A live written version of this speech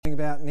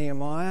about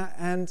Nehemiah,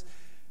 and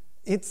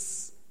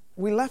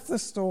we left the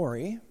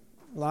story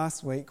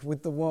last week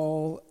with the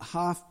wall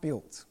half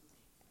built.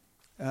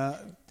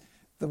 The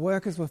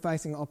workers were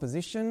facing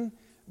opposition.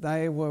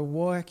 They were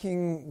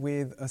working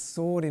with a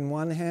sword in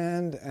one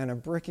hand and a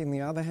brick in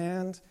the other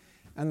hand,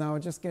 and they were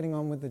just getting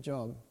on with the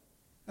job.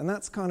 And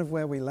that's kind of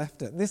where we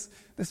left it.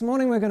 This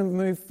morning we're going to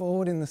move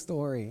forward in the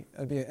story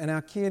a bit, and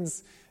our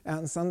kids out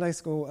in Sunday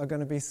school are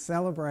going to be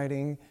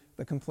celebrating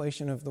the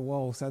completion of the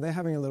wall. So they're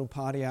having a little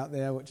party out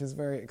there, which is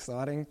very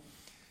exciting.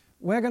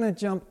 We're going to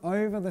jump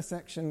over the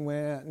section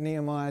where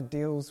Nehemiah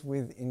deals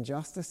with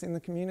injustice in the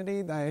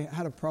community. They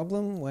had a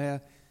problem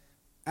where,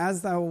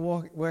 as they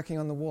were working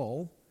on the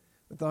wall,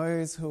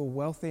 those who were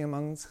wealthy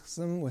amongst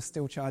them were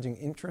still charging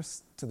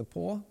interest to the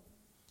poor.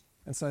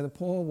 And so the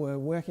poor were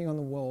working on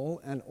the wall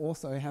and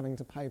also having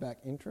to pay back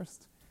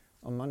interest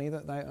on money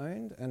that they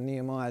owned. And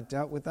Nehemiah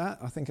dealt with that.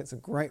 I think it's a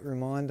great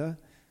reminder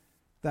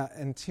that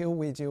until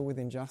we deal with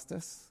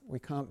injustice, we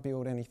can't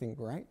build anything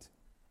great.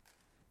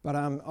 But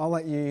I'll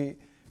let you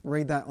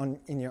read that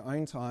in your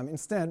own time.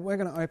 Instead, we're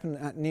going to open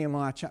at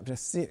Nehemiah chapter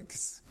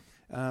 6.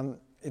 We're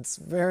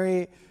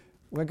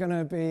going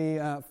to be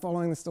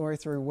following the story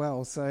through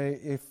well. So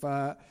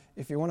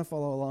if you want to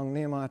follow along,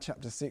 Nehemiah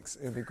chapter 6,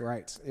 it would be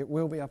great. It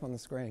will be up on the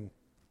screen.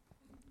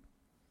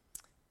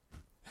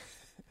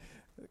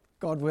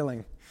 God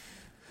willing.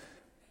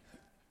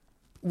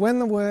 When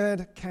the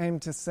word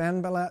came to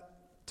Sanballat,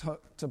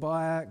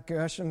 Tobiah,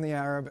 Gershom the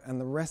Arab, and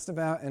the rest of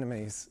our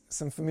enemies,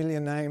 some familiar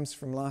names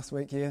from last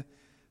week here,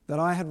 that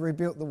I had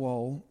rebuilt the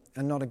wall,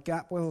 and not a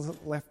gap was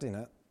left in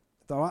it,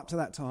 though up to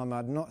that time I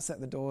had not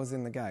set the doors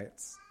in the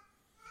gates.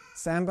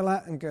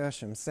 Sanballat and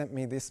Gershom sent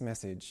me this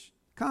message: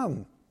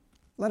 "Come,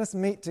 let us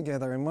meet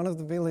together in one of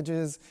the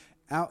villages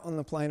out on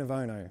the plain of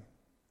Ono."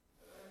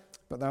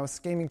 But they were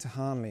scheming to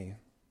harm me,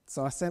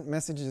 so I sent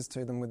messages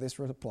to them with this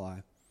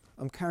reply: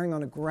 "I'm carrying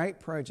on a great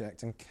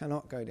project and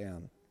cannot go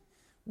down.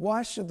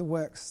 Why should the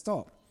work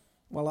stop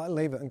while I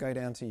leave it and go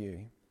down to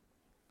you?"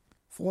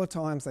 4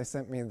 times they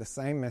sent me the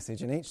same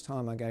message, and each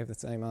time I gave the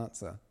same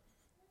answer.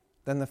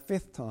 Then the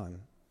 5th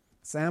time,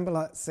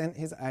 Sanballat sent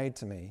his aide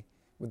to me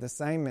with the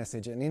same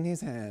message, and in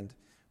his hand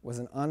was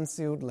an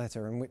unsealed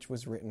letter in which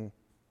was written,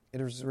 "It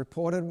is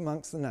reported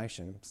amongst the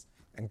nations,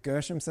 and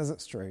Gershom says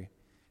it's true,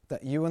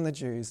 that you and the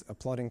Jews are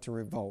plotting to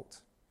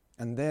revolt,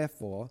 and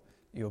therefore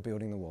you are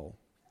building the wall.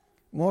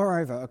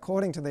 Moreover,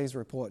 according to these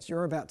reports,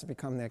 you're about to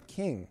become their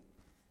king,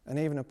 and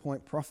even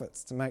appoint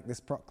prophets to make this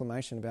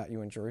proclamation about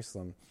you in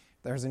Jerusalem.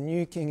 There is a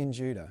new king in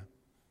Judah.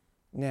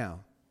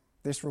 Now,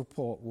 this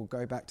report will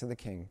go back to the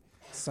king.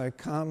 So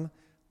come,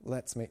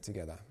 let's meet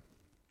together."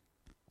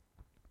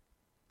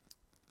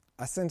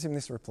 I sent him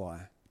this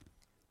reply: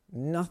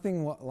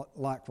 "Nothing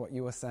like what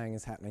you are saying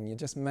is happening. You're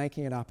just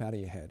making it up out of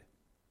your head."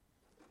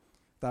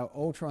 They were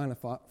all trying to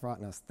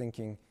frighten us,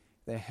 thinking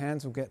their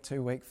hands will get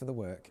too weak for the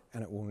work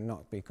and it will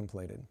not be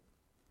completed.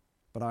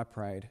 But I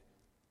prayed,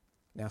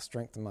 "Now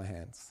strengthen my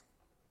hands."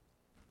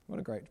 What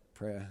a great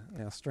prayer.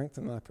 Now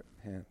strengthen my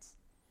hands.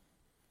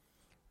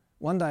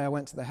 One day I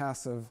went to the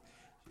house of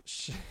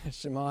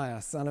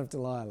Shemaiah, son of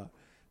Delilah,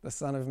 the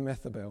son of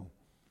Methabel,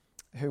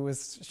 who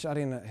was shut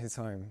in at his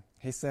home.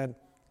 He said,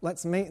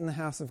 "Let's meet in the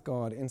house of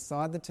God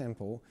inside the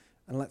temple,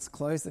 and let's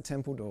close the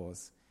temple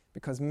doors,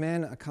 because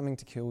men are coming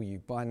to kill you.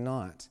 By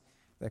night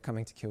they're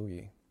coming to kill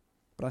you."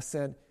 But I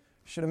said,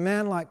 "Should a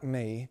man like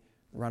me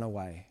run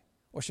away?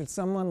 Or should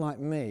someone like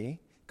me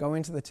go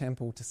into the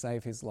temple to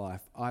save his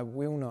life? I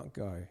will not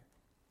go."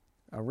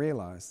 I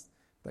realized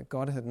that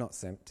God had not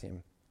sent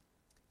him,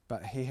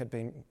 but he had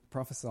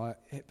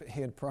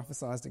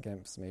prophesied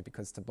against me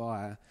because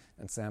Tobiah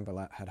and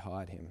Sanballat had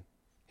hired him.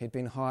 He'd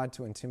been hired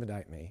to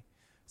intimidate me,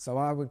 so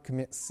I would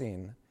commit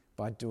sin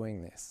by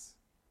doing this.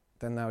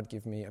 Then they would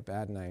give me a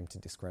bad name to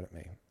discredit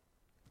me.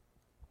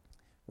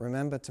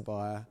 Remember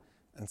Tobiah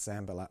and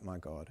Sanballat, my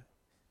God,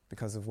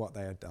 because of what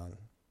they had done.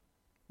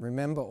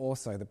 Remember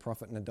also the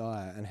prophet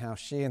Noadiah and how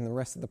she and the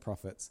rest of the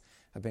prophets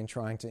have been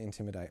trying to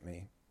intimidate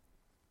me.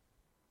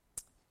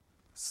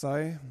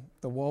 So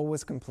the wall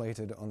was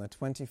completed on the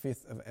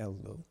 25th of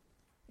Elul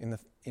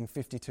in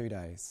 52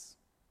 days.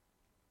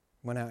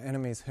 When our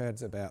enemies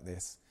heard about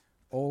this,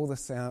 all the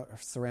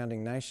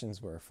surrounding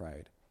nations were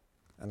afraid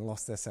and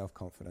lost their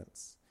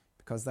self-confidence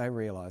because they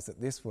realised that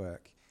this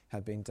work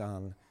had been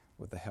done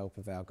with the help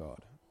of our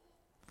God.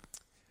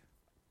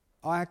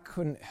 I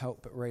couldn't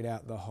help but read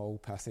out the whole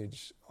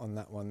passage on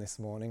that one this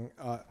morning.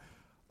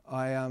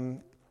 I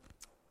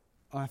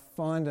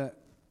find it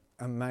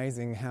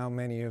amazing how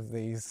many of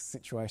these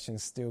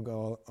situations still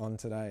go on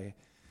today.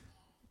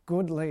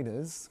 Good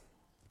leaders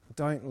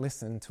don't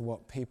listen to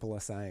what people are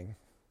saying.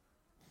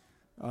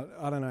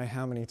 I don't know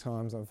how many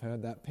times I've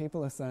heard that.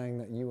 People are saying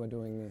that you are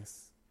doing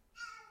this.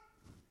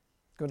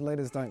 Good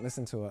leaders don't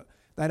listen to it.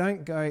 They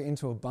don't go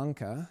into a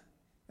bunker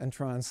and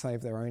try and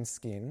save their own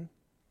skin.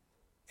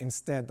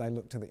 Instead, they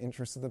look to the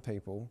interests of the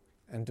people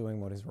and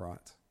doing what is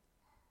right.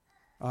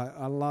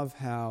 I love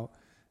how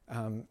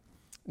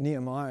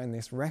Nehemiah in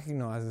this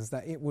recognises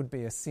that it would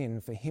be a sin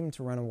for him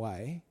to run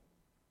away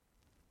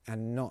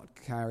and not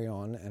carry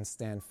on and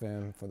stand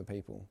firm for the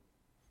people.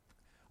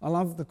 I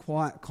love the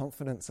quiet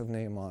confidence of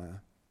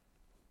Nehemiah.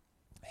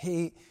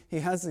 He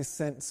has this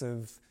sense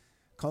of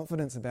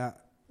confidence about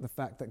the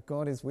fact that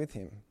God is with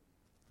him,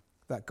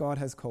 that God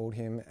has called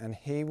him and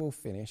he will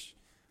finish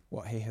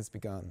what he has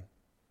begun.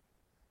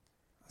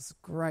 It's a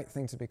great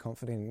thing to be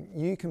confident in.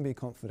 You can be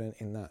confident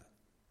in that.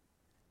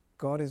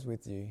 God is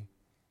with you.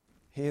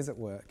 He is at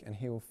work and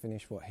he will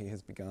finish what he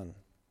has begun.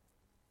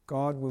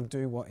 God will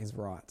do what is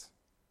right.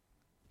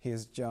 He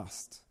is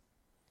just.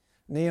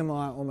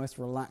 Nehemiah almost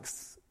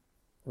relaxes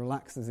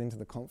into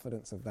the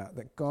confidence of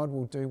that God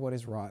will do what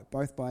is right,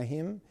 both by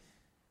him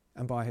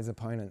and by his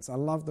opponents. I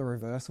love the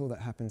reversal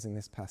that happens in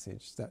this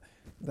passage, that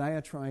they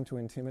are trying to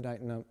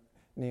intimidate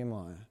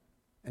Nehemiah,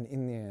 and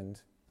in the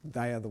end,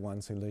 they are the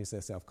ones who lose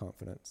their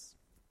self-confidence.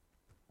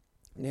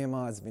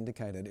 Nehemiah is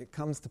vindicated. It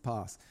comes to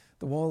pass.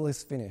 The wall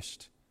is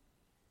finished.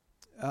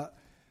 I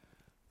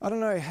don't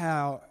know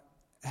how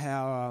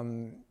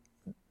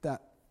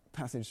that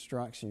passage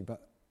strikes you,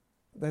 but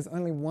there's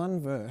only one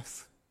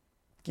verse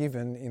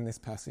given in this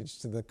passage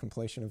to the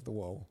completion of the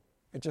wall.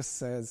 It just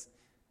says,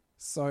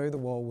 "So the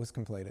wall was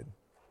completed."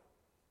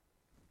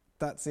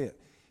 That's it.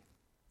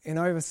 In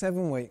over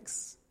 7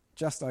 weeks,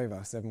 just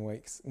over 7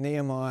 weeks,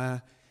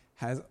 Nehemiah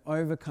has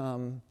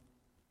overcome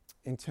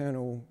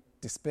internal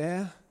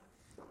despair,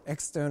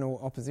 external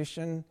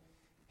opposition.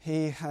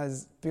 He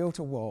has built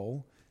a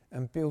wall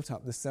and built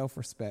up the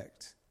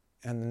self-respect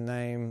and the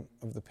name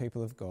of the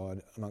people of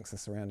God amongst the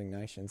surrounding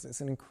nations.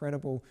 It's an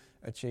incredible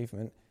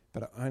achievement,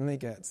 but it only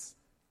gets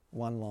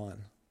one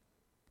line.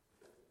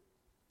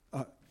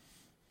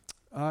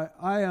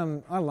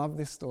 I love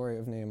this story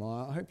of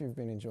Nehemiah. I hope you've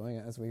been enjoying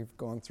it as we've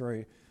gone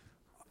through.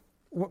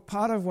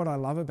 Part of what I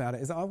love about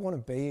it is I want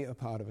to be a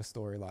part of a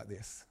story like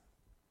this.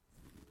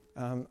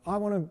 I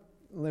want to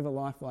live a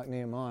life like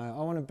Nehemiah.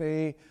 I want to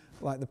be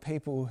like the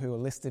people who are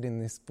listed in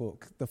this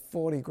book, the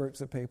 40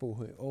 groups of people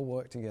who all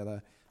work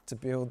together to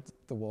build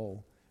the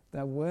wall.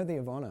 They're worthy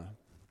of honour.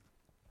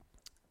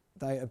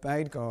 They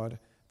obeyed God,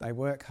 they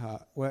worked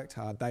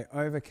hard, they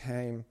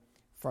overcame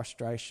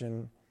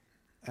frustration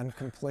and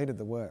completed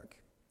the work.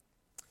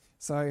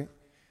 So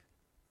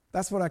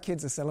that's what our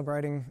kids are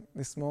celebrating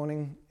this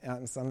morning out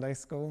in Sunday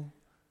school,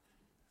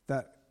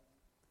 that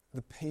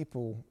the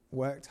people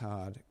worked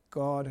hard,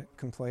 God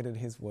completed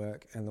his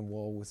work and the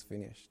wall was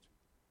finished.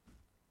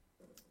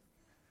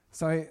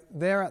 So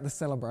they're at the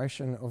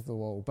celebration of the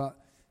wall, but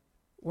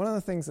one of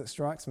the things that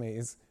strikes me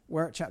is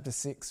we're at chapter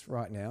 6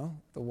 right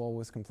now, the wall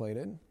was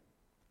completed.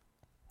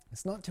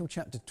 It's not till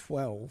chapter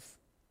 12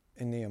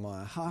 in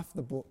Nehemiah, half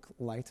the book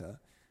later,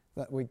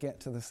 that we get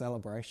to the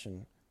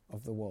celebration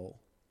of the wall.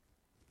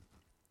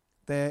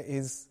 There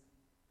is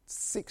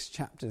 6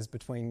 chapters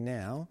between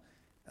now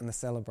and the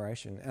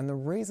celebration, and the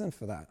reason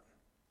for that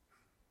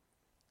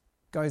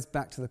goes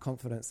back to the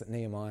confidence that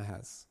Nehemiah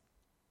has.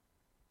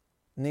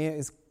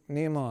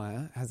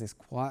 Nehemiah has this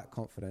quiet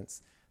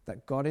confidence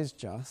that God is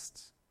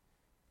just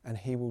and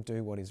he will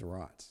do what is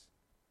right.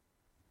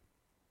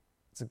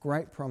 It's a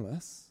great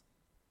promise,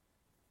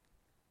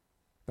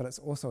 but it's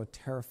also a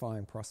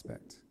terrifying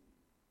prospect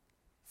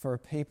for a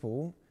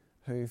people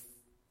who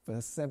for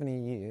 70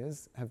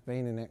 years have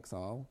been in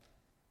exile,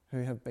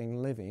 who have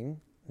been living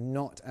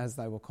not as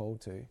they were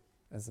called to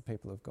as the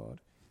people of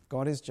God.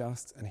 God is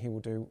just and he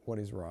will do what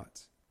is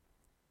right.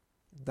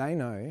 They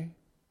know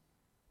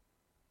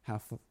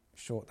how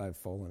short they've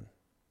fallen.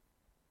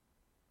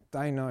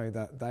 They know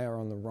that they are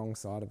on the wrong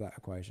side of that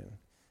equation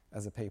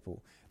as a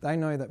people. They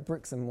know that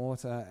bricks and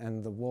mortar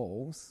and the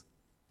walls,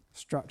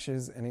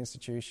 structures and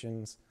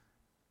institutions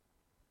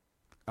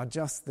are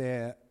just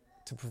there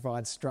to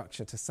provide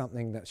structure to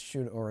something that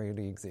should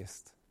already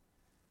exist.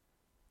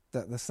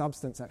 That the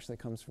substance actually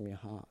comes from your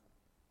heart.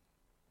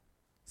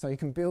 So you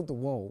can build the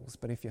walls,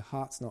 but if your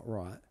heart's not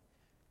right,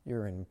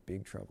 you're in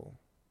big trouble.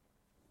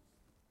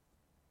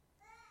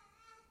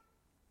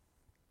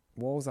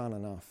 Walls aren't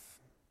enough.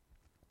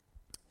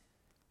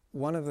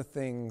 One of the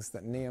things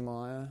that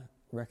Nehemiah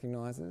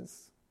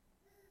recognises,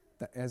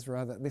 that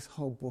Ezra, that this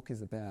whole book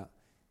is about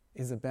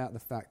the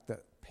fact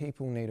that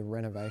people need a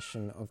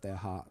renovation of their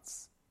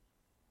hearts.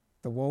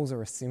 The walls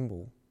are a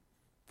symbol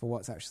for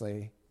what's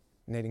actually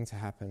needing to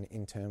happen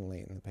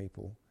internally in the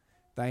people.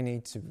 They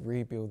need to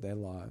rebuild their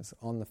lives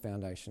on the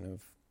foundation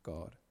of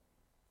God.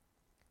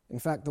 In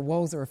fact, the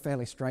walls are a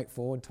fairly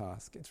straightforward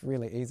task. It's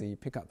really easy. You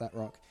pick up that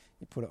rock,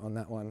 you put it on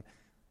that one.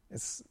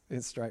 It's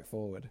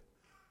straightforward.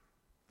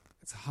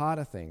 It's a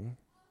harder thing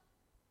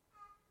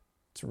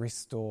to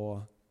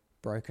restore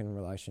broken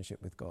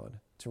relationship with God,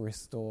 to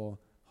restore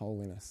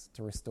holiness,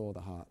 to restore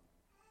the heart.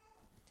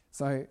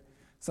 So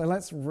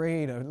let's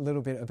read a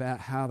little bit about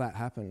how that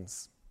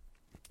happens.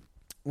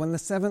 When the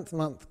 7th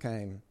month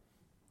came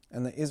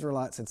and the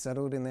Israelites had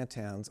settled in their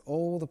towns,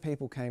 all the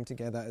people came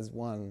together as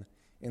one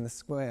in the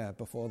square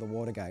before the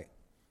water gate.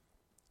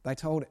 They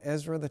told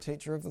Ezra, the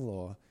teacher of the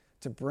law,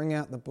 to bring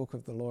out the book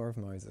of the law of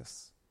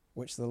Moses,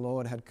 which the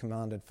Lord had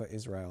commanded for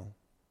Israel.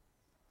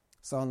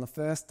 So on the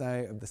first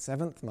day of the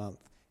 7th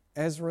month,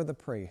 Ezra the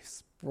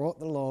priest brought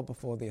the law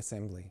before the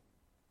assembly.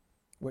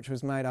 which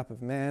was made up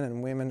of men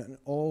and women and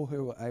all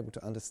who were able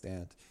to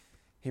understand.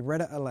 He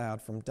read it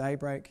aloud from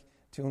daybreak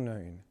till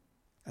noon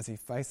as he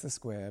faced the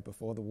square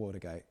before the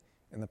Watergate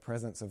in the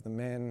presence of the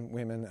men,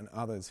 women and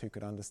others who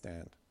could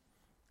understand.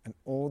 And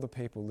all the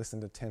people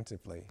listened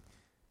attentively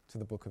to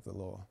the book of the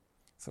law.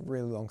 It's a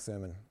really long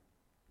sermon.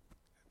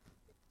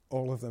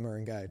 All of them are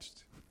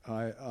engaged.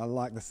 I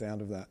like the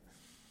sound of that.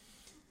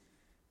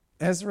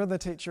 Ezra, the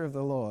teacher of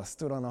the law,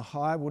 stood on a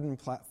high wooden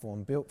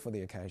platform built for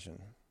the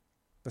occasion.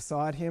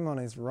 Beside him on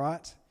his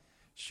right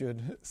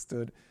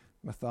stood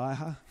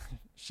Matthiah,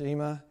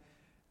 Shema,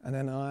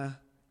 Ananiah,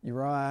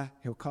 Uriah,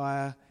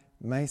 Hilkiah,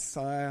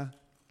 Maaseiah,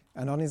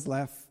 and on his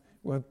left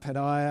were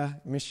Pedaiah,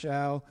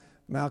 Mishael,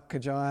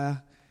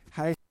 Malchijah,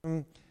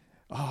 Hashum,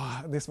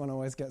 this one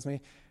always gets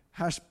me,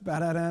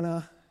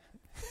 Hashbaddanah,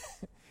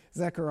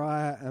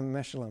 Zechariah, and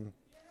Meshullam.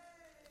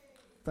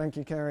 Thank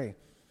you, Kerry.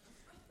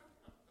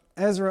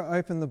 Ezra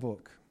opened the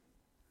book.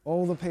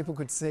 All the people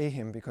could see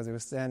him because he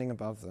was standing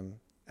above them,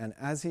 and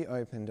as he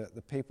opened it,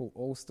 the people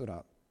all stood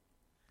up.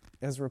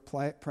 Ezra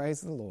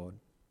praised the Lord,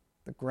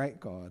 the great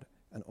God,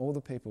 and all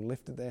the people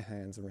lifted their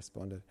hands and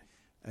responded,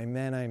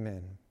 Amen,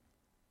 Amen.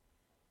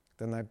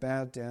 Then they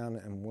bowed down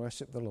and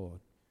worshipped the Lord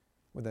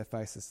with their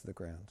faces to the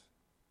ground.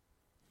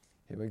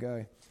 Here we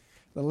go.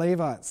 The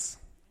Levites,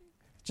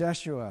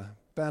 Jeshua,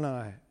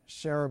 Bani,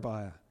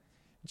 Sherebiah,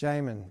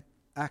 Jamin,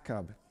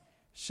 Akab,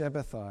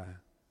 Shebathiah,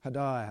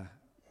 Hodiah,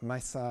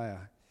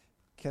 Maaseiah,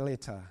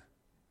 Kelita,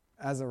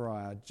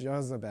 Azariah,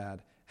 Jozabad,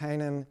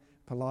 Hanan,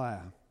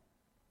 Peliah,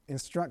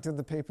 instructed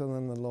the people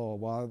in the law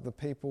while the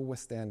people were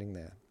standing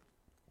there.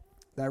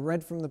 They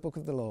read from the book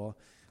of the law,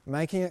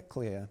 making it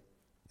clear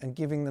and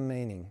giving the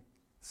meaning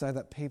so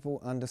that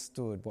people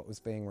understood what was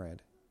being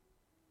read.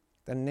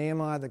 Then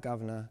Nehemiah the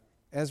governor,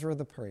 Ezra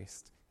the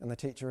priest and the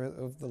teacher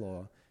of the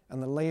law,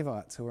 and the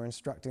Levites who were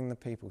instructing the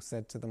people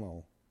said to them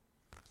all,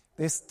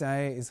 This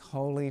day is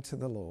holy to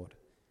the Lord.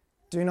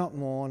 Do not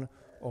mourn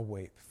or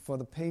weep, for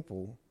the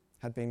people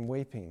had been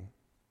weeping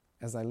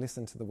as they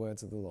listened to the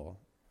words of the law.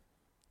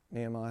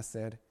 Nehemiah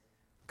said,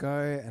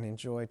 Go and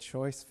enjoy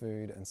choice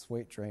food and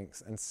sweet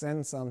drinks, and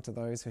send some to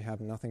those who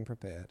have nothing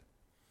prepared.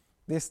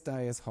 This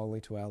day is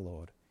holy to our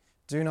Lord.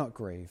 Do not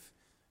grieve,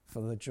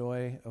 for the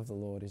joy of the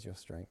Lord is your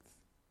strength.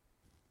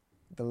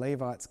 The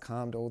Levites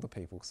calmed all the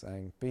people,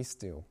 saying, Be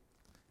still,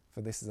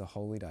 for this is a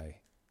holy day.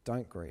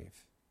 Don't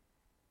grieve.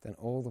 Then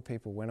all the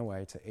people went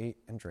away to eat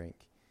and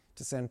drink,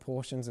 to send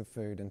portions of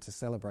food and to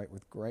celebrate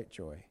with great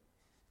joy,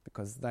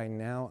 because they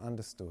now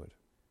understood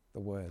the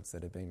words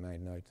that had been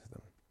made known to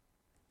them.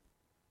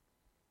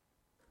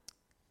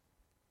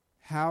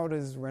 How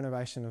does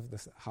renovation of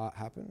the heart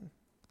happen?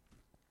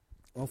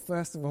 Well,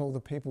 first of all, the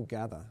people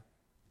gather.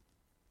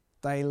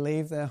 They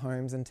leave their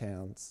homes and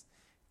towns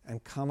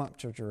and come up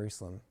to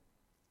Jerusalem.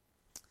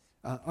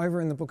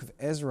 Over in the book of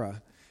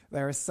Ezra,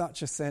 there is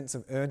such a sense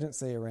of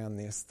urgency around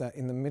this that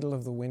in the middle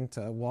of the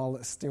winter, while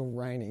it's still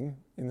raining,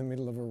 in the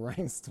middle of a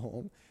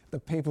rainstorm, the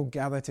people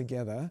gather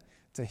together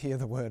to hear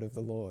the word of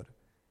the Lord,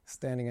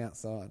 standing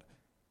outside.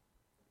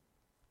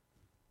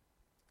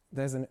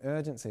 There's an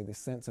urgency, this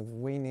sense of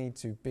we need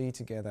to be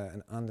together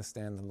and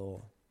understand the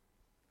law.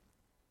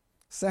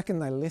 Second,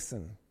 they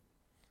listen.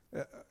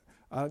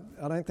 I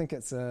don't think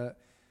it's a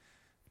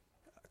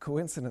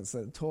coincidence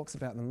that it talks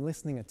about them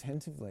listening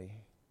attentively.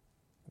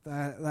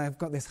 They've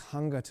got this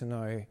hunger to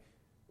know,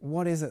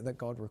 what is it that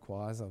God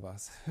requires of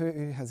us?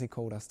 Who has he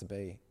called us to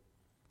be?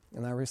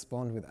 And they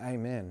respond with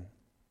Amen.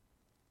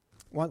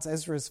 Once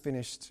Ezra's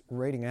finished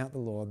reading out the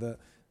law,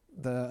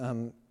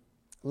 the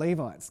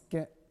Levites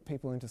get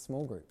people into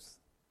small groups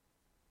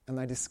and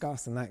they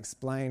discuss and they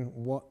explain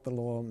what the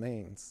law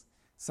means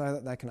so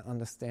that they can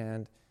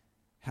understand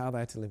how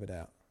they're to live it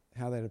out,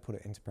 how they're to put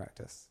it into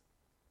practice.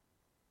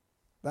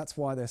 That's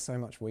why there's so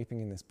much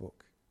weeping in this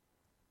book,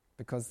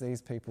 because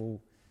these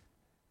people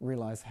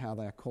realise how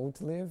they're called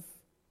to live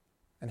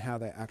and how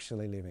they're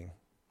actually living.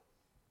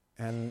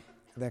 And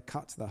they're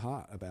cut to the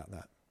heart about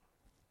that.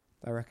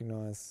 They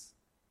recognise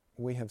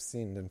we have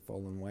sinned and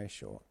fallen way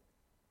short.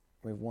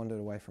 We've wandered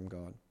away from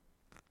God.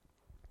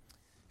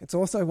 It's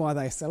also why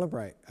they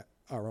celebrate,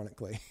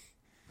 ironically.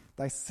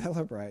 They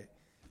celebrate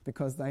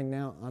because they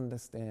now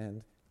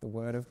understand the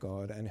Word of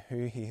God and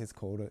who he has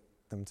called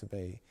them to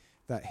be,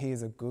 that he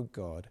is a good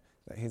God,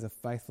 that he's a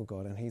faithful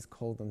God, and he's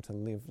called them to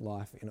live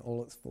life in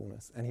all its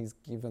fullness, and he's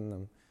given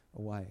them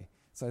away.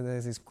 So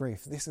there's this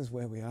grief. This is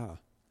where we are.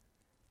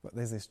 But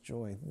there's this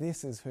joy.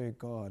 This is who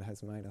God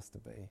has made us to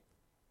be.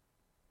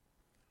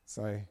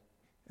 So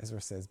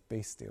Ezra says,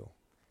 be still.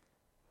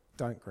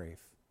 Don't grieve.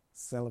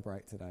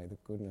 Celebrate today the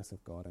goodness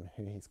of God and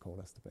who he's called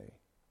us to be.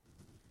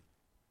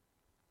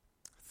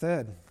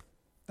 Third,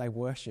 they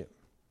worship.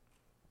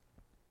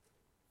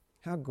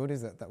 How good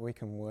is it that we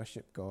can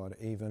worship God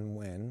even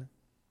when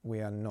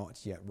we are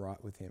not yet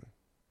right with him?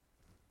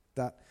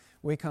 That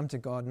we come to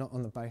God not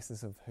on the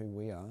basis of who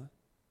we are,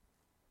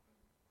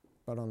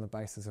 but on the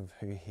basis of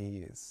who he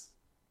is.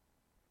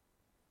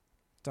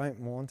 Don't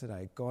mourn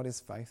today. God is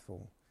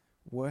faithful.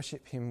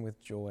 Worship him with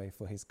joy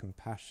for his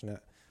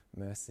compassionate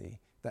mercy,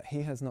 that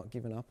he has not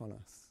given up on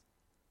us.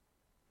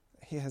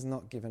 he has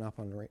not given up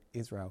on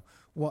Israel.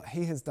 What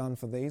he has done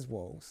for these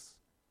walls,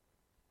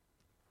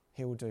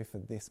 he will do for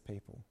this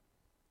people.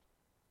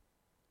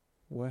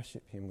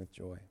 Worship him with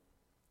joy.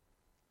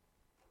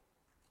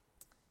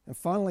 And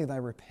finally, they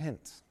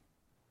repent.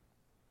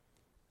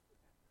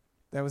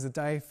 There was a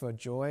day for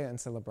joy and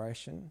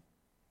celebration,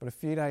 but a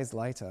few days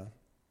later,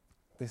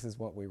 this is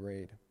what we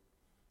read.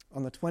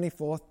 On the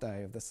 24th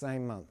day of the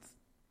same month,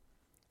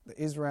 the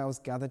Israelites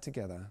gathered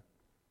together,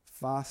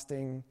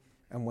 fasting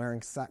and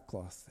wearing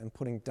sackcloth and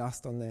putting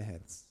dust on their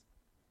heads.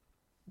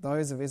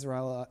 Those of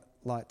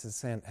Israelite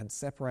descent had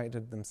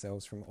separated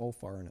themselves from all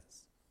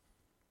foreigners.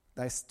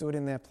 They stood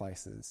in their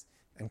places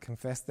and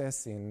confessed their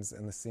sins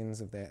and the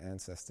sins of their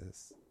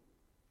ancestors.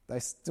 They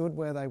stood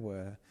where they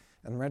were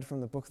and read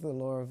from the book of the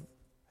law of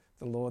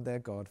the Lord their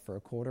God for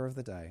a quarter of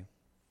the day,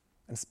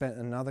 and spent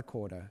another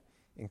quarter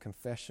in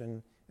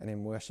confession and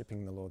in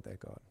worshipping the Lord their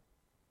God.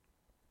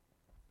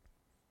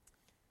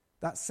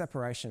 That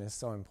separation is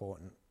so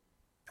important,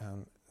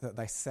 that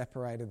they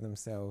separated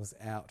themselves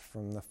out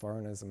from the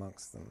foreigners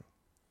amongst them.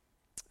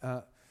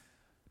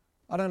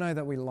 I don't know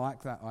that we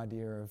like that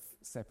idea of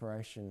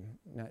separation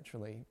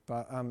naturally,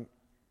 but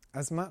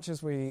as much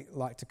as we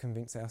like to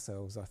convince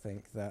ourselves, I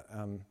think, that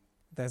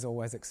there's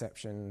always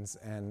exceptions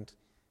and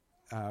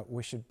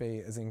we should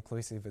be as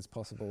inclusive as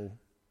possible,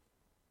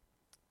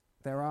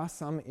 there are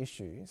some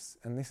issues,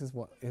 and this is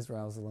what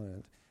Israel's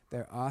learned,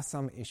 there are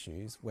some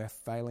issues where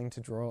failing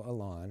to draw a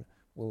line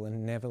will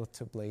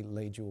inevitably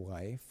lead you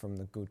away from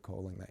the good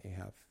calling that you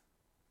have.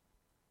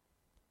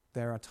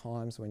 There are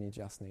times when you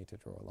just need to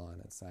draw a line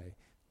and say,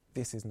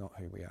 this is not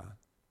who we are.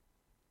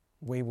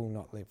 We will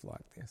not live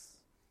like this.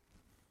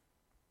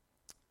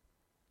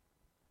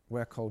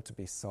 We're called to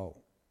be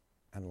salt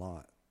and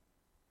light.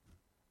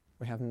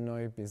 We have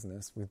no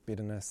business with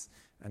bitterness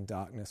and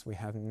darkness. We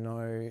have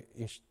no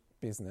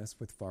business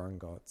with foreign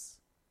gods.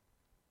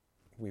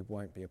 We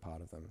won't be a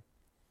part of them.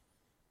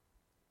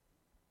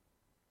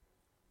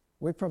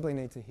 We probably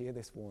need to hear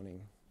this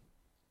warning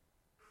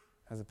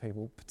as a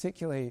people,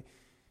 particularly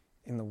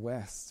in the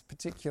West,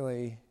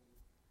 particularly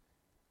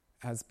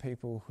as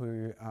people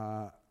who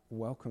are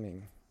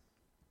welcoming.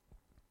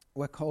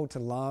 We're called to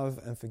love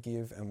and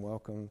forgive and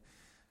welcome.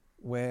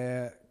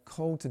 We're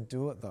called to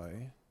do it,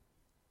 though,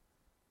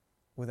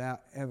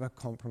 without ever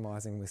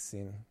compromising with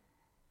sin,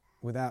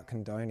 without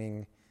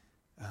condoning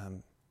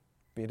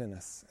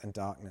bitterness and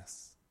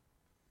darkness,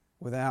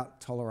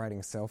 without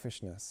tolerating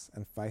selfishness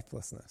and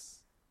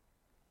faithlessness.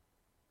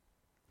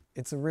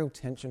 It's a real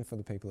tension for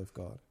the people of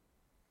God,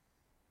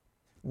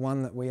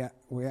 one that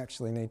we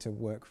actually need to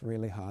work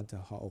really hard to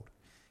hold.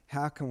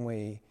 How can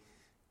we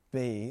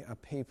be a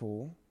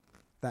people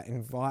that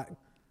invite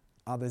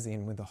others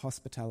in with the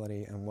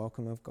hospitality and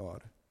welcome of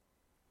God,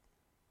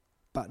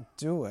 but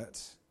do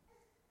it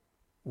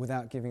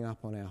without giving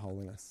up on our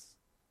holiness,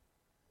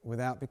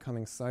 without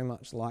becoming so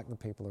much like the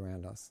people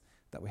around us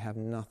that we have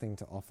nothing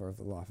to offer of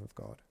the life of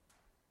God,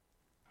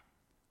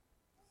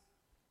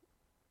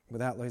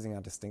 without losing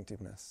our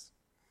distinctiveness?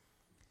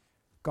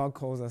 God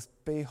calls us,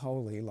 be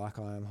holy like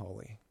I am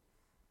holy.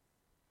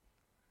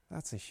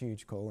 That's a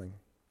huge calling.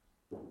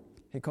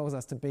 He calls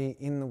us to be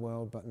in the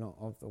world but not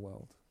of the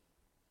world.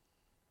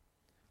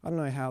 I don't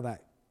know how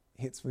that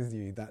hits with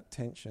you, that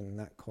tension,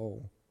 that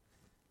call,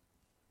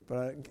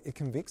 but it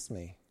convicts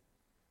me.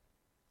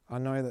 I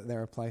know that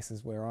there are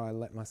places where I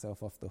let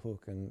myself off the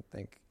hook and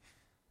think,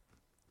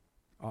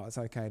 oh, it's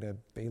okay to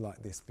be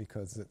like this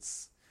because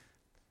it's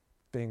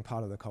being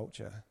part of the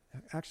culture.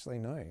 Actually,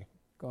 no.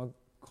 God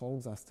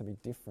calls us to be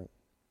different.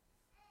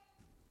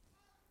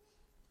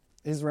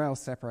 Israel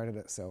separated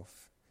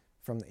itself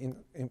from the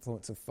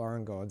influence of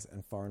foreign gods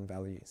and foreign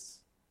values.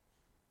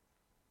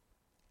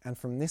 And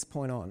from this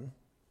point on,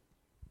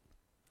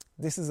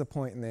 this is a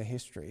point in their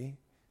history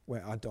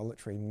where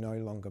idolatry no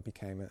longer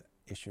became an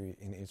issue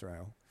in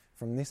Israel.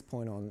 From this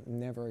point on,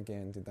 never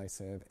again did they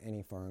serve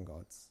any foreign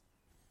gods.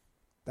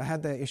 They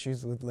had their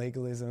issues with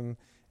legalism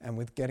and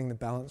with getting the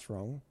balance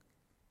wrong,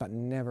 but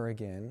never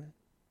again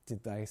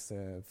did they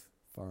serve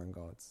foreign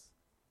gods.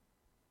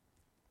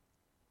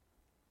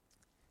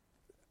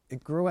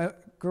 It grew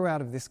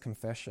out of this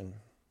confession.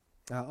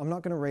 I'm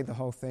not going to read the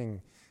whole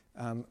thing.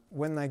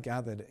 When they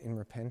gathered in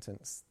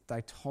repentance,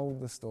 they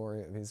told the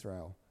story of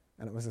Israel,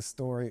 and it was a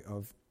story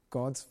of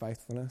God's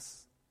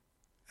faithfulness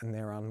and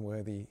their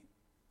unworthy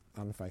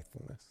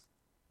unfaithfulness.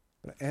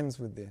 But it ends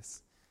with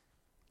this.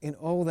 In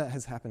all that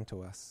has happened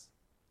to us,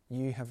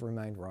 you have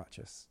remained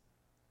righteous.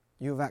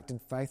 You have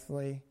acted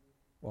faithfully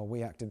while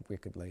we acted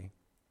wickedly.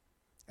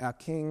 Our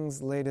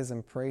kings, leaders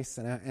and priests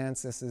and our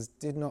ancestors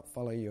did not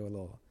follow your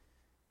law.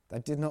 They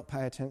did not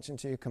pay attention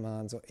to your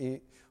commands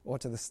or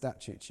to the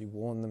statutes you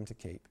warned them to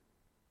keep.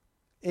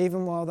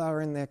 Even while they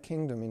were in their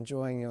kingdom,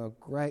 enjoying your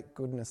great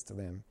goodness to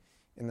them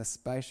in the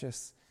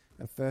spacious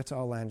and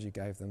fertile land you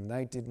gave them,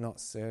 they did not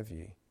serve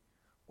you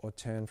or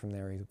turn from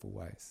their evil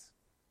ways.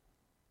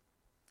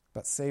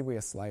 But see, we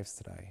are slaves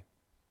today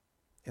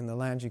in the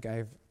land you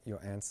gave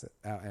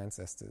our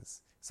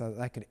ancestors so that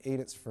they could eat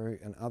its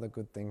fruit and other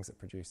good things it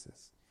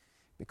produces.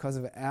 Because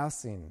of our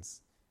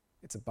sins,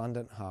 its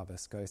abundant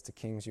harvest goes to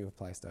kings you have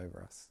placed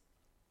over us.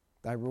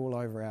 They rule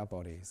over our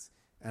bodies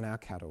and our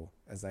cattle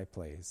as they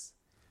please.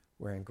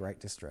 We're in great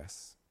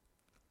distress.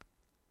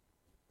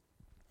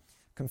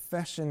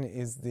 Confession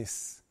is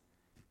this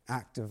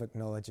act of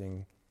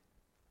acknowledging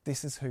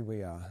this is who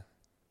we are,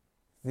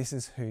 this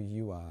is who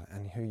you are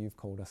and who you've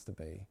called us to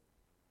be.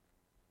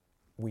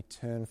 We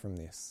turn from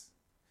this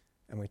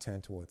and we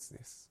turn towards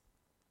this.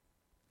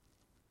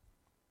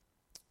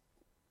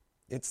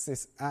 It's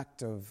this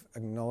act of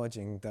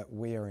acknowledging that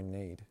we are in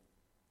need,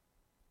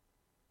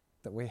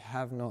 that we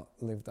have not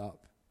lived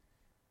up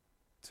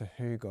to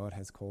who God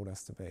has called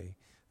us to be,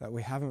 that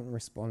we haven't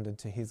responded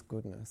to his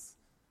goodness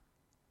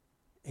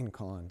in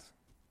kind.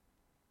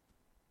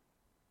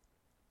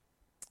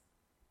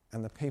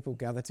 And the people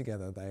gather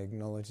together, they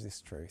acknowledge this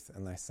truth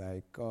and they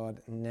say,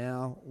 God,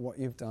 now what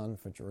you've done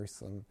for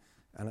Jerusalem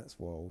and its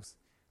walls,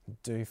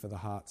 do for the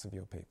hearts of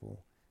your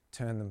people.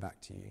 Turn them back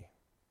to you.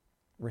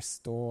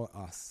 Restore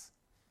us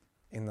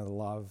in the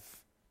love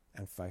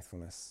and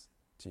faithfulness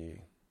to you.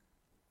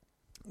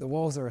 The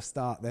walls are a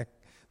start.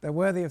 They're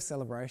worthy of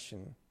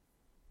celebration,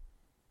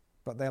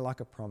 but they're like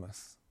a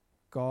promise.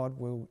 God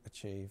will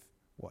achieve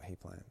what he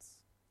plans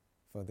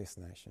for this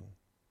nation.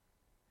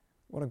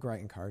 What a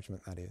great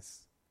encouragement that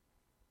is.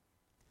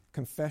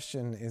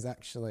 Confession is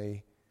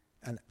actually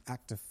an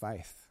act of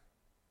faith.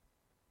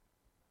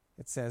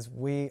 It says,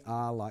 we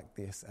are like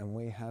this and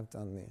we have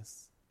done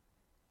this,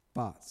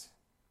 but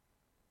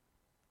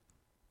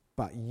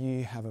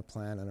you have a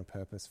plan and a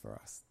purpose for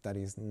us that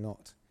is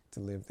not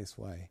to live this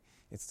way.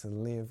 It's to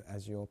live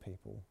as your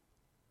people,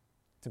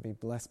 to be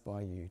blessed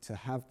by you, to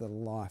have the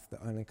life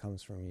that only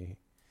comes from you,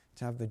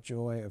 to have the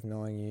joy of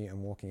knowing you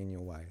and walking in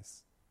your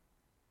ways.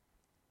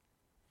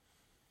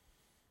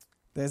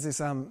 There's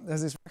this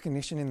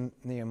recognition in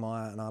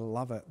Nehemiah, and I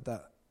love it,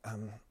 that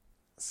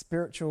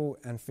spiritual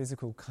and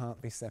physical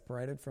can't be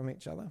separated from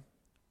each other.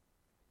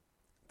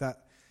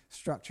 That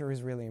structure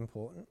is really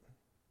important.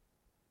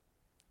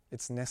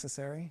 It's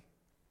necessary.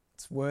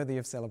 It's worthy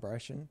of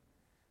celebration.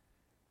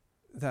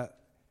 That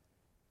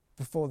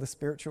before the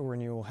spiritual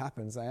renewal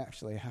happens, they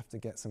actually have to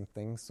get some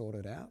things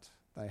sorted out.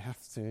 They have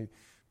to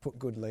put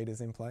good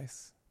leaders in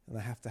place, and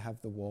they have to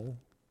have the wall,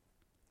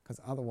 because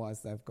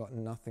otherwise they've got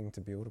nothing to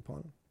build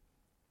upon.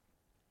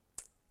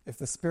 If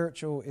the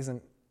spiritual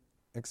isn't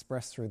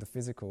expressed through the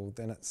physical,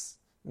 then it's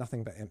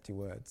nothing but empty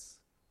words.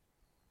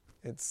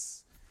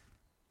 It's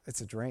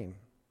a dream.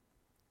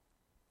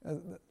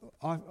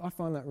 I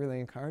find that really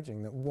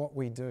encouraging, that what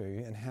we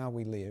do and how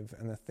we live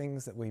and the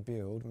things that we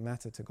build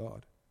matter to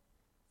God.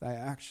 They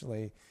are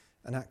actually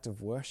an act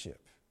of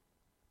worship.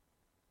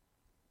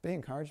 Be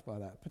encouraged by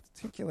that,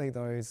 particularly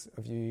those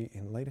of you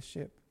in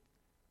leadership,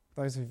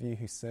 those of you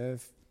who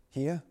serve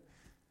here,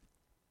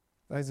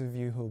 those of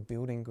you who are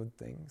building good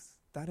things.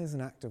 That is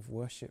an act of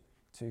worship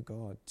to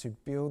God, to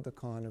build the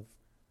kind of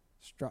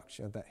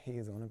structure that he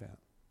is on about.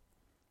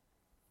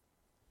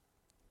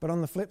 But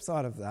on the flip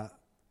side of that,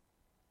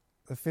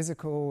 the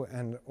physical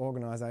and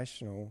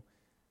organisational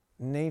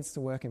needs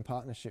to work in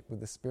partnership with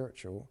the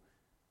spiritual.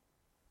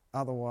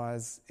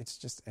 Otherwise, it's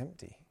just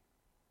empty.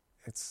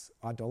 It's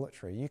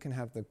idolatry. You can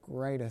have the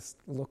greatest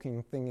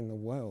looking thing in the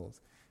world,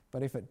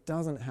 but if it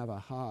doesn't have a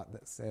heart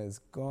that says,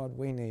 God,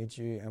 we need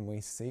you and we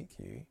seek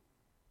you,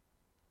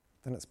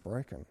 then it's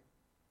broken.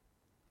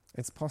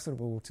 It's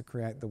possible to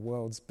create the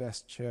world's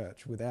best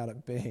church without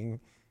it being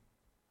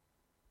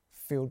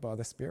filled by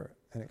the Spirit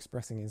and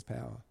expressing his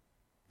power.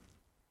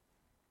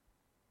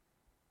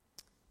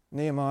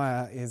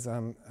 Nehemiah is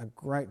a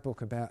great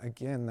book about,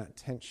 again, that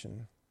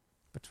tension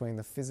between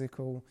the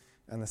physical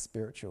and the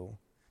spiritual,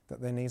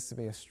 that there needs to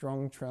be a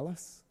strong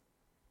trellis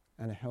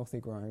and a healthy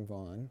growing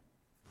vine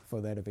for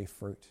there to be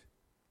fruit.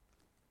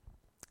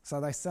 So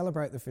they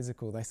celebrate the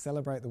physical, they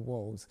celebrate the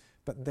walls,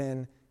 but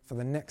then for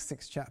the next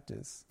 6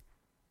 chapters,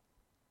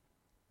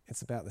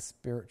 it's about the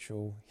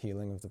spiritual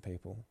healing of the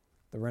people,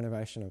 the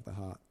renovation of the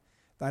heart.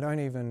 They don't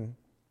even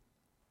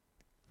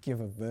give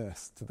a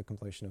verse to the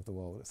completion of the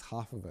wall. It's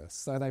half a verse.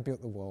 So they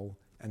built the wall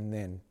and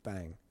then,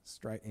 bang,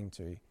 straight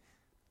into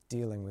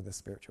dealing with the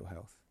spiritual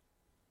health.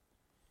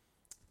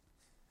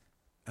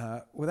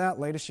 Without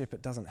leadership,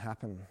 it doesn't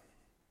happen.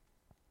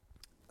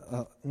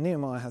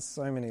 Nehemiah has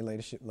so many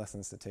leadership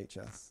lessons to teach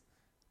us.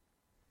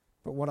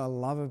 But what I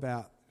love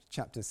about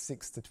chapters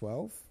 6 to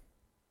 12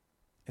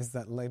 is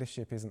that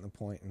leadership isn't the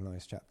point in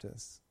those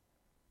chapters.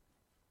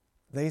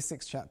 These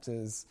 6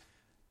 chapters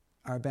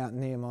are about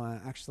Nehemiah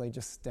actually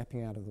just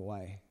stepping out of the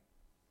way.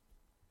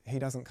 He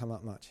doesn't come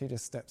up much. He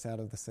just steps out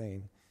of the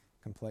scene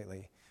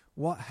completely.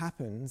 What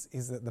happens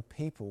is that the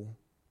people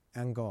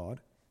and God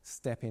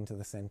step into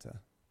the centre.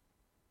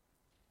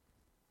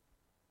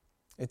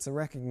 It's a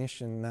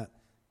recognition that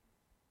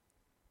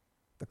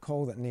the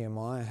call that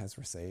Nehemiah has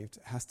received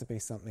has to be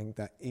something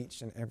that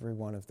each and every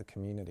one of the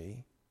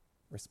community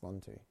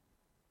respond to.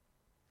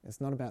 It's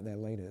not about their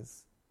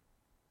leaders.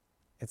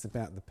 It's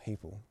about the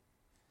people.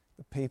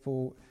 The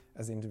people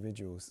as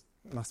individuals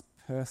must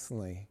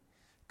personally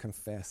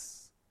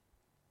confess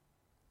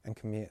and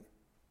commit.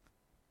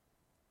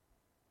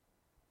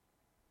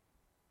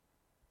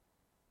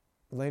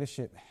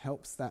 leadership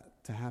helps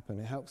that to happen.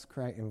 It helps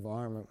create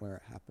environment where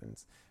it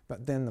happens.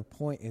 But then the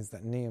point is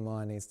that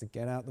Nehemiah needs to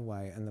get out of the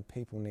way and the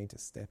people need to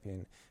step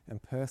in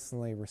and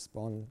personally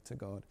respond to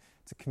God,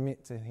 to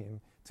commit to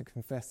him, to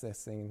confess their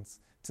sins,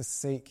 to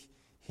seek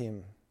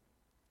him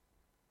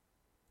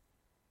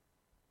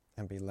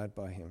and be led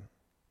by him.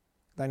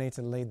 They need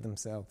to lead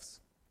themselves.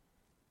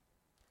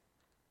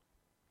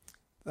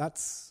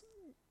 That's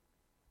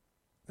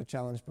the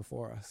challenge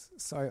before us.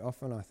 So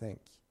often, I think,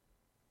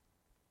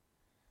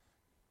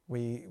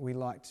 we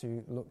like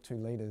to look to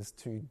leaders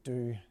to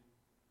do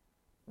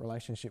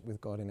relationship with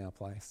God in our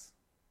place.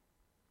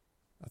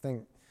 I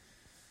think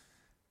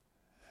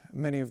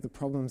many of the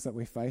problems that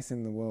we face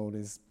in the world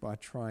is by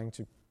trying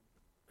to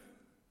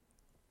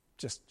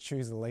just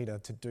choose a leader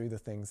to do the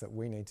things that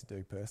we need to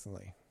do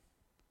personally,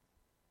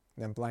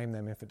 and then blame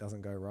them if it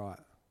doesn't go right,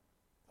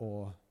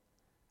 or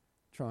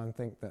try and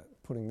think that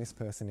putting this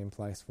person in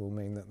place will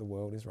mean that the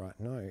world is right.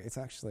 No, it's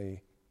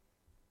actually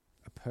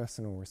a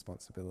personal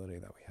responsibility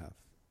that we have.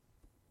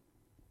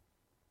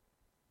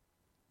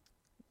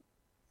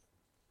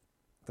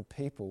 The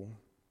people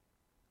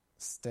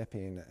step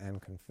in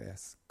and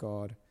confess,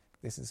 God,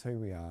 this is who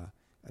we are,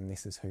 and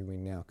this is who we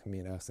now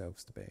commit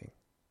ourselves to being.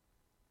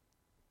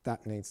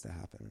 That needs to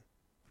happen.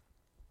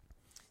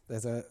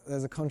 There's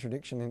a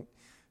contradiction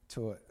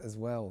to it as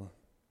well.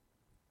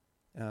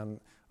 I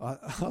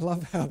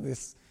love how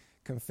this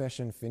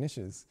confession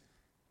finishes.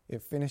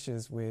 It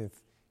finishes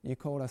with, you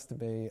called us to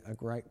be a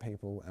great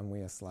people and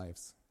we are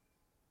slaves.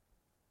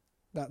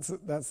 That's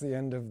the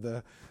end of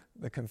the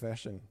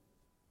confession.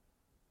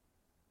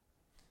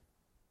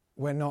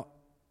 We're not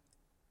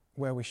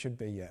where we should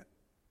be yet.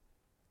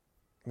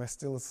 We're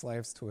still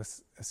slaves to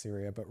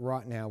Assyria, but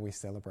right now we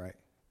celebrate.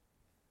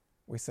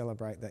 We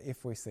celebrate that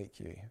if we seek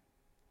you,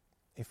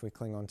 if we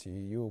cling on to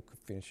you, you will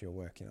finish your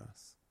work in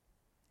us.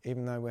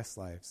 Even though we're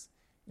slaves,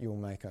 you will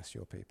make us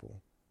your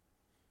people.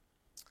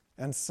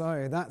 And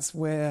so that's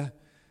where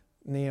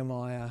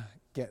Nehemiah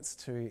gets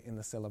to in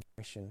the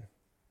celebration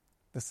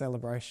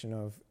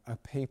of a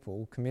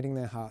people committing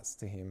their hearts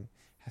to him,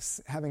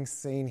 having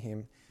seen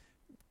him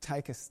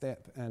take a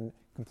step and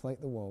complete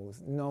the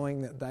walls,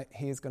 knowing that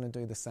he is going to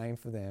do the same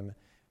for them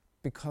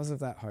because of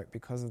that hope,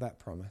 because of that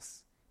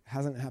promise. It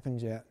hasn't happened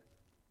yet,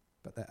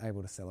 but they're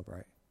able to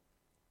celebrate.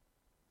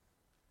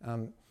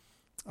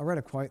 I read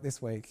a quote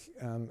this week.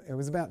 It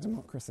was about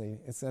democracy.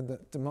 It said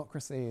that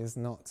democracy is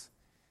not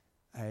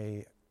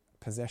a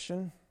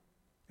possession,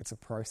 it's a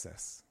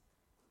process.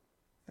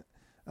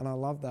 And I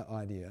love that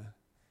idea.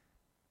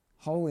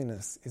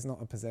 Holiness is not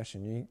a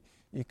possession.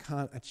 You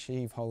can't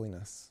achieve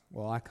holiness.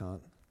 Well, I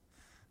can't.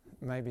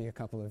 Maybe a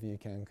couple of you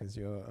can because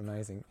you're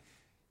amazing.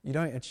 You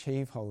don't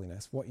achieve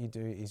holiness. What you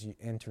do is you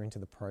enter into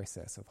the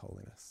process of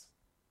holiness.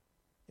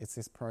 It's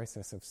this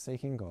process of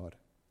seeking God,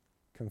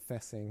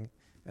 confessing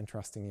and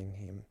trusting in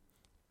him,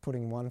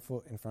 putting one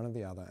foot in front of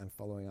the other and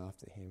following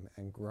after him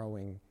and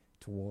growing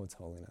towards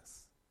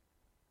holiness.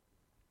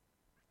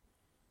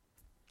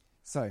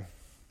 So,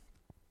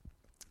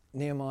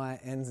 Nehemiah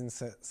ends in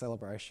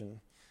celebration.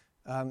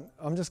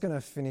 I'm just going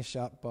to finish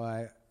up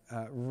by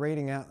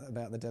reading out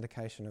about the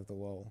dedication of the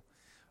wall.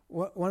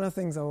 One of the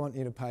things I want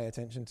you to pay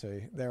attention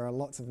to, there are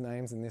lots of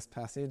names in this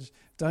passage.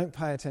 Don't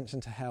pay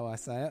attention to how I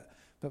say it,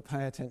 but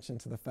pay attention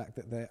to the fact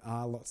that there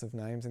are lots of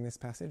names in this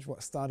passage.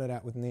 What started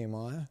out with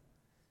Nehemiah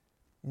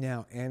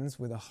now ends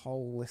with a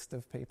whole list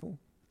of people.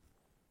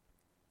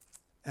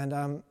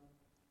 And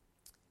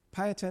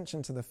pay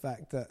attention to the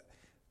fact that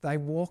they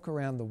walk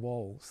around the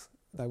walls.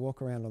 They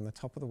walk around on the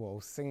top of the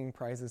walls singing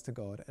praises to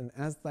God. And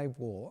as they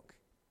walk,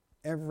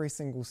 every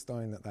single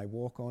stone that they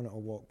walk on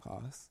or walk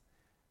past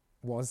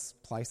was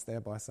placed there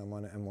by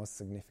someone and was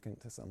significant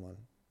to someone.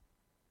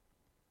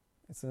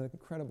 It's an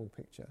incredible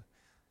picture.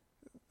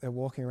 They're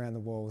walking around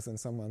the walls and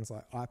someone's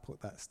like, I put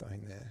that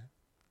stone there.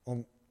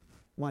 Or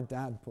my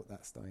dad put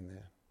that stone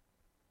there.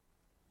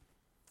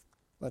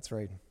 Let's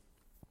read.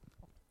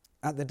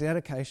 At the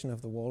dedication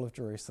of the wall of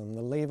Jerusalem,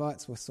 the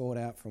Levites were sought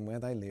out from where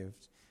they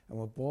lived and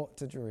were brought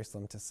to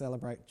Jerusalem to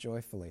celebrate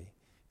joyfully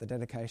the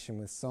dedication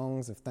with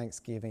songs of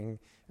thanksgiving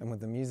and with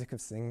the music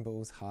of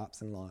cymbals,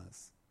 harps and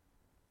lyres.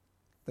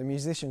 The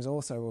musicians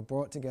also were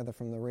brought together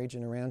from the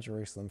region around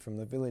Jerusalem, from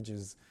the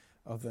villages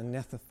of the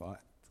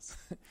Netophites,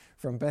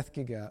 from Beth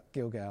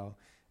Gilgal,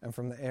 and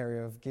from the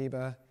area of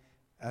Geba,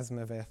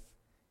 Asmaveth,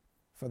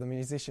 for the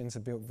musicians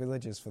had built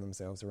villages for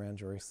themselves around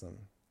Jerusalem.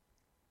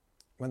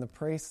 When the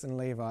priests and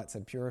Levites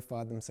had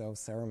purified themselves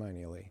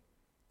ceremonially,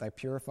 they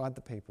purified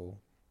the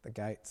people, the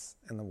gates,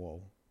 and the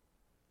wall.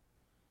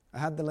 I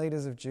had the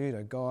leaders of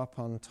Judah go up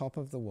on top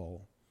of the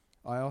wall.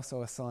 I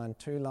also assigned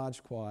 2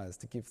 large choirs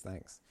to give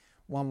thanks.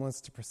 One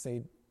was to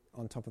proceed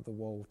on top of the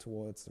wall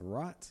towards the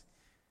right,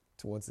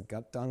 towards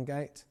the dung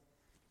gate.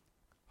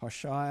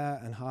 Hoshea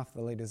and half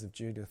the leaders of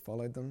Judah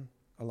followed them,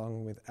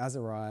 along with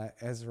Azariah,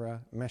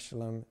 Ezra,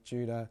 Meshullam,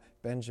 Judah,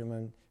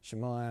 Benjamin,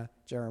 Shemaiah,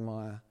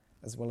 Jeremiah,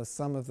 as well as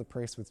some of the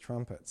priests with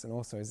trumpets, and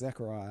also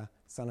Zechariah,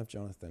 son of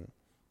Jonathan,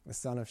 the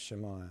son of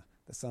Shemaiah,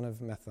 the son of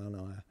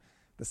Methaniah,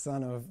 the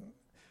son of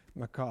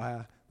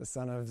Micaiah, the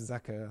son of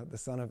Zechariah, the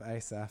son of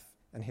Asaph,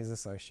 and his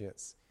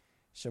associates,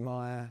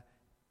 Shemaiah,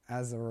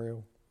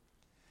 Azareel,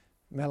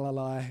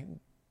 Melalai,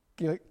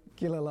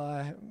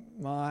 Gilalai,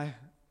 Mai,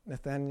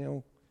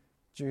 Nathaniel,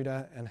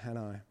 Judah, and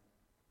Hanai,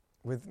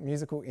 with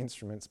musical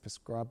instruments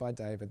prescribed by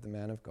David, the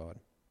man of God.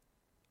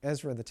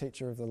 Ezra, the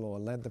teacher of the law,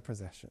 led the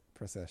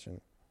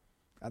procession.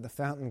 At the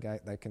fountain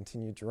gate, they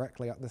continued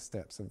directly up the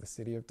steps of the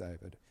city of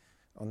David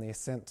on the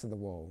ascent to the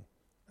wall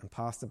and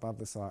passed above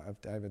the site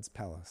of David's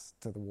palace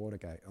to the water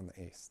gate on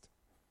the east.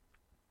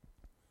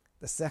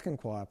 The second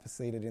choir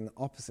proceeded in the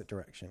opposite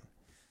direction.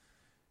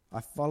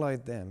 I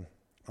followed them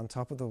on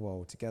top of the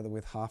wall together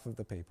with half of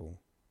the people,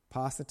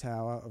 past the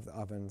tower of the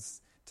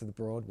ovens to the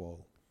broad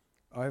wall,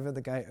 over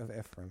the gate of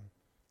Ephraim,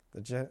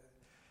 the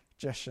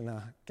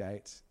Jeshanah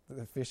gate,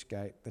 the fish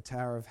gate, the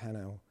tower of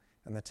Hanel,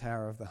 and the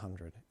tower of the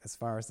 100, as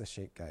far as the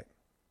sheep gate.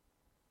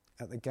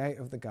 At the gate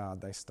of the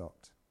guard they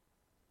stopped.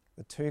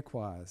 The two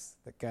choirs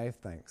that gave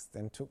thanks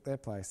then took their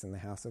place in the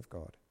house of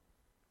God.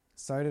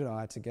 So did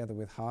I, together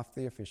with half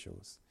the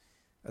officials,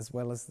 as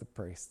well as the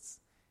priests,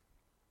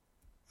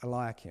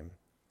 Eliakim,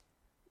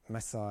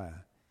 Messiah,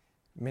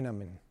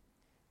 Minamin,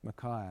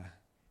 Micaiah,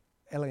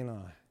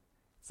 Elionai,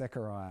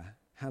 Zechariah,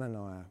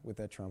 Hananiah with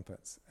their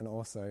trumpets, and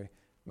also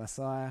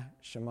Messiah,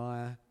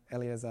 Shemaiah,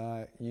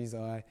 Eleazar,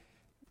 Uzai,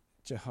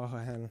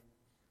 Jehohanan,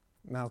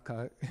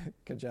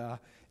 Malchijah,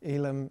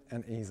 Elam,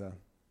 and Ezer.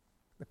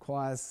 The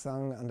choirs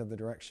sung under the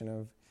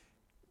direction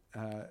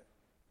of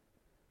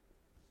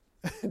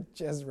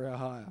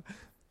Jezreiah.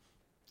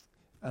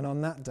 And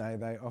on that day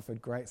they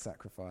offered great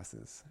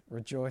sacrifices,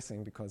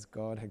 rejoicing because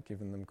God had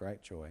given them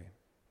great joy.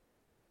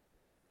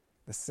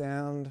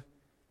 The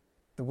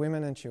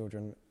women and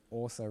children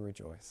also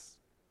rejoiced.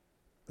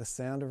 The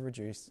sound of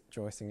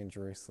rejoicing in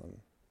Jerusalem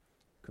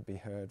could be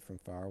heard from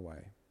far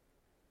away.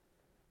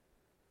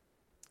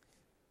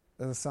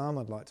 There's a psalm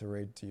I'd like to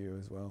read to you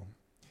as well.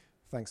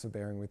 Thanks for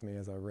bearing with me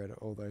as I read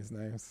all those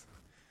names.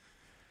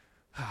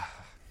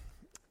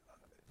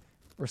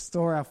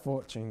 Restore our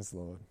fortunes,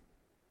 Lord,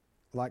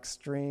 like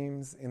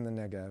streams in the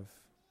Negev.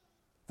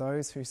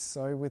 Those who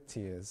sow with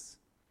tears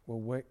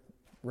will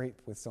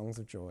reap with songs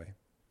of joy.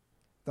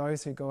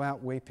 Those who go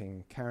out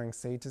weeping, carrying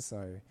seed to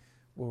sow,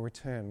 will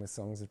return with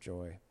songs of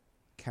joy,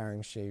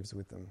 carrying sheaves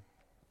with them.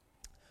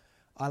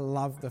 I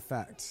love the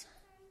fact,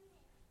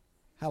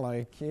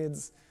 hello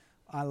kids,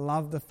 I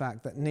love the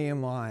fact that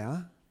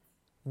Nehemiah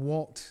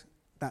walked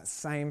that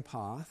same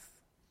path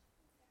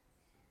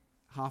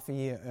half a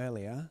year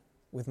earlier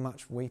with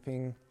much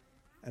weeping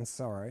and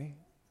sorrow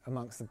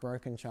amongst the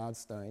broken charred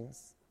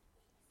stones,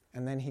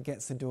 and then he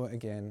gets to do it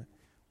again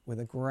with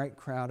a great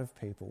crowd of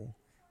people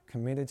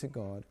committed to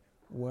God,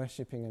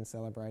 worshipping and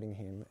celebrating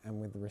him,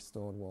 and with the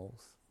restored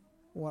walls.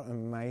 What an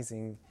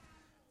amazing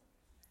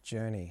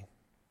journey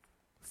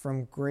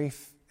from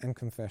grief and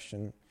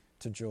confession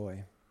to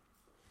joy.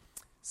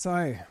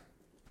 So,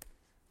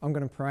 I'm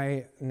going to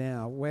pray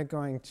now. We're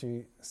going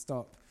to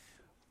stop.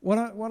 What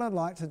I'd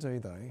like to do,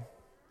 though,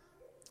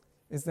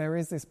 is there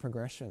is this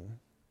progression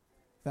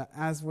that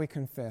as we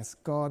confess,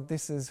 God,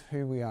 this is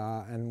who we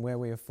are and where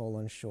we have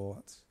fallen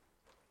short,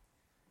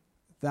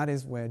 that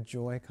is where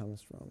joy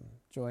comes from.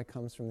 Joy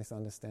comes from this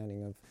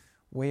understanding of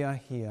we are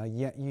here,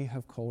 yet you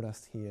have called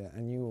us here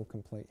and you will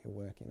complete your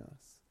work in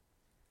us.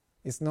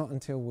 It's not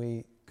until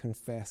we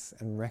confess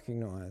and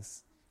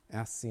recognize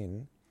our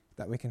sin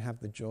that we can have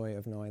the joy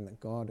of knowing that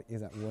God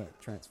is at work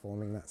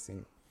transforming that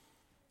sin.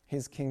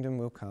 His kingdom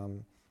will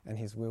come and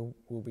his will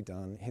be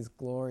done. His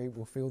glory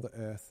will fill the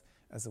earth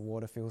as the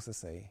water fills the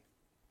sea.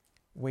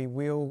 We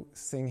will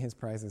sing his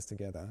praises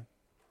together.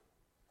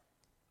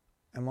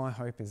 And my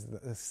hope is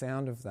that the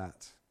sound of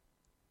that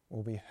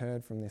will be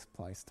heard from this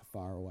place to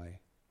far away.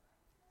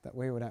 That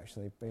we would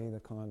actually be the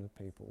kind of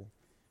people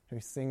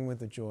who sing with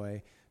the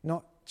joy,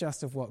 not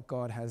just of what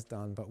God has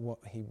done, but what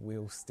he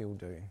will still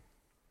do.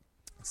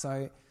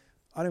 So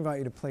I'd invite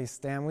you to please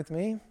stand with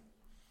me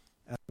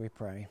as we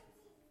pray.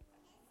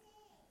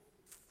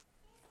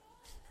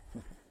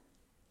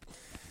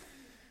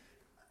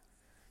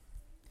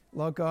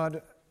 Lord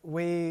God,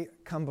 we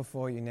come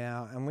before you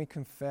now and we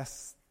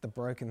confess the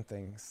broken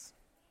things,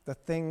 the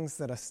things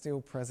that are still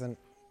present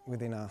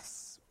within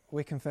us.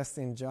 We confess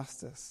the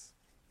injustice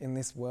in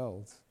this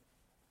world.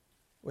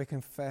 We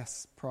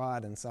confess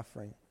pride and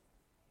suffering.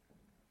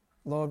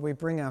 Lord, we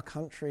bring our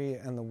country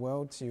and the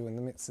world to you in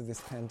the midst of this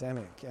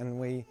pandemic, and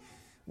we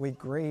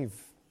grieve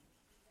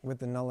with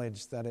the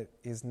knowledge that it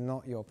is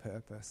not your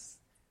purpose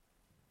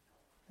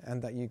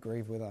and that you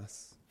grieve with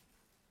us.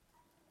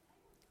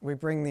 We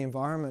bring the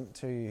environment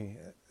to you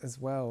as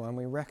well, and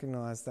we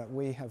recognise that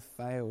we have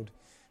failed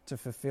to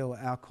fulfil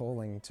our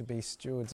calling to be stewards